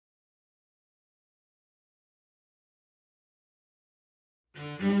I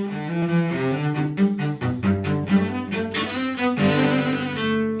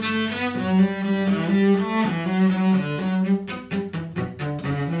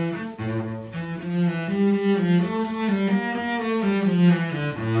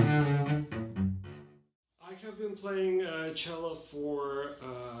have been playing cello for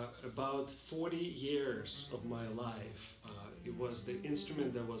about 40 years of my life. It was the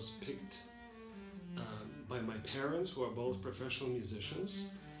instrument that was picked by my parents, who are both professional musicians.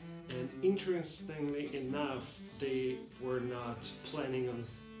 And interestingly enough, they were not planning on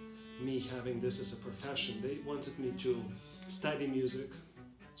me having this as a profession. They wanted me to study music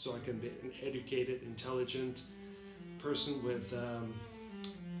so I can be an educated, intelligent person with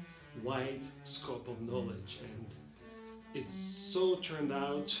wide scope of knowledge. And it so turned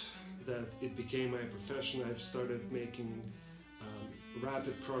out that it became my profession. I've started making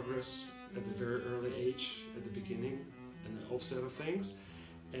rapid progress at a very early age, at the beginning and the offset of things.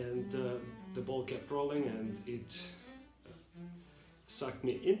 And the ball kept rolling, and it sucked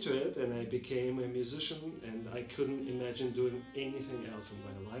me into it, and I became a musician, and I couldn't imagine doing anything else in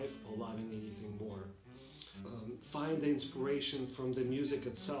my life or loving anything more. Find the inspiration from the music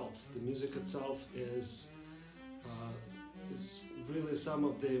itself. The music itself is really some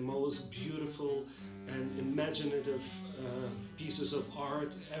of the most beautiful and imaginative pieces of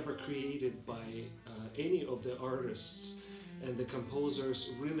art ever created by any of the artists, and the composers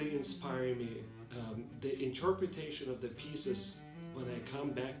really inspire me. The interpretation of the pieces, when I come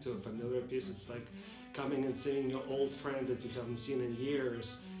back to a familiar piece, it's like coming and seeing your old friend that you haven't seen in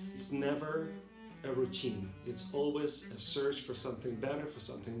years. It's never a routine. It's always a search for something better, for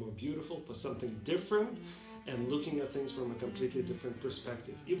something more beautiful, for something different, and looking at things from a completely different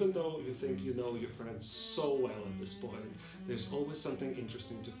perspective. Even though you think you know your friends so well at this point, there's always something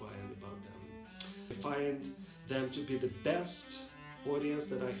interesting to find about them. I find them to be the best audience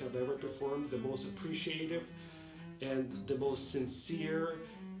that I have ever performed, the most appreciative and the most sincere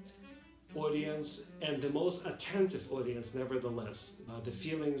audience, and the most attentive audience nevertheless. The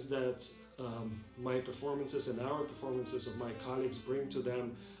feelings that my performances and our performances of my colleagues bring to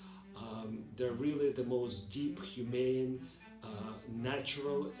them, they're really the most deep, humane,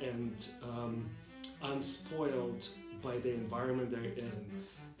 natural, and unspoiled by the environment they're in.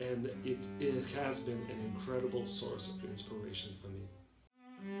 And it has been an incredible source of inspiration for me.